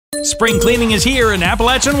Spring cleaning is here, and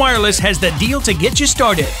Appalachian Wireless has the deal to get you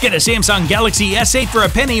started. Get a Samsung Galaxy S8 for a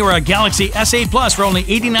penny or a Galaxy S8 Plus for only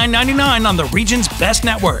 $89.99 on the region's best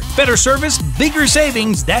network. Better service, bigger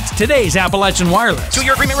savings. That's today's Appalachian Wireless.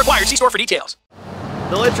 2-year agreement required. See store for details.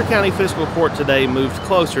 The Letcher County Fiscal Court today moved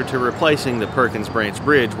closer to replacing the Perkins Branch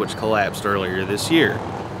Bridge, which collapsed earlier this year.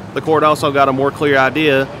 The court also got a more clear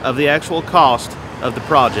idea of the actual cost of the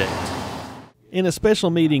project. In a special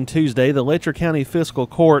meeting Tuesday, the Letcher County Fiscal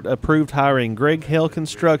Court approved hiring Greg Hale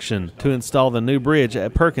Construction to install the new bridge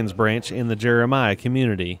at Perkins Branch in the Jeremiah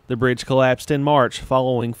community. The bridge collapsed in March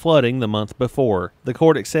following flooding the month before. The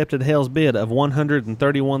court accepted Hale's bid of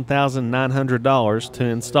 $131,900 to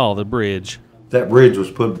install the bridge. That bridge was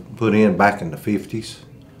put in back in the 50s,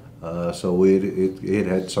 so it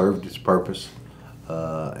had served its purpose,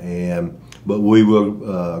 but we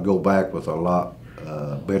will go back with a lot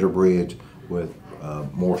better bridge with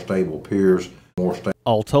more stable piers.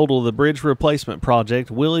 All total, the bridge replacement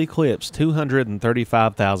project will eclipse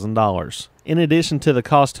 $235,000. In addition to the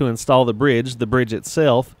cost to install the bridge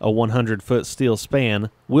itself, a 100-foot steel span,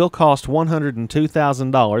 will cost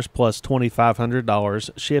 $102,000 plus $2,500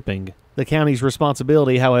 shipping. The county's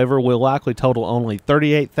responsibility, however, will likely total only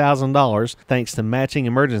 $38,000 thanks to matching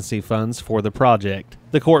emergency funds for the project.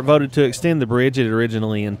 The court voted to extend the bridge it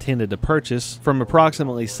originally intended to purchase from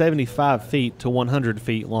approximately 75 feet to 100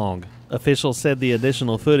 feet long. Officials said the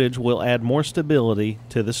additional footage will add more stability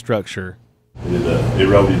to the structure. It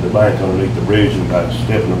eroded the bank underneath the bridge, and by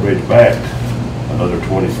stepping the bridge back another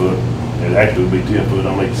 20 foot, it actually would be 10 foot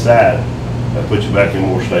on each side. That puts you back in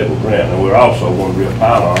more stable ground. And we're also going to rip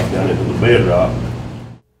pylon down into the bedrock.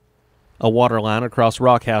 A water line across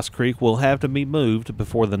Rockhouse Creek will have to be moved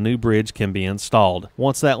before the new bridge can be installed.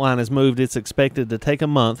 Once that line is moved, it's expected to take a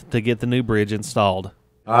month to get the new bridge installed.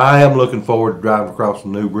 I am looking forward to driving across the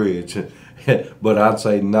new bridge, but I'd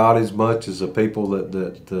say not as much as the people that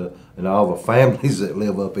and all the families that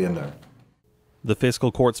live up in there. The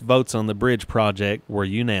fiscal court's votes on the bridge project were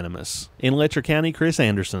unanimous. In Letcher County, Chris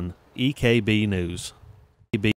Anderson, EKB News.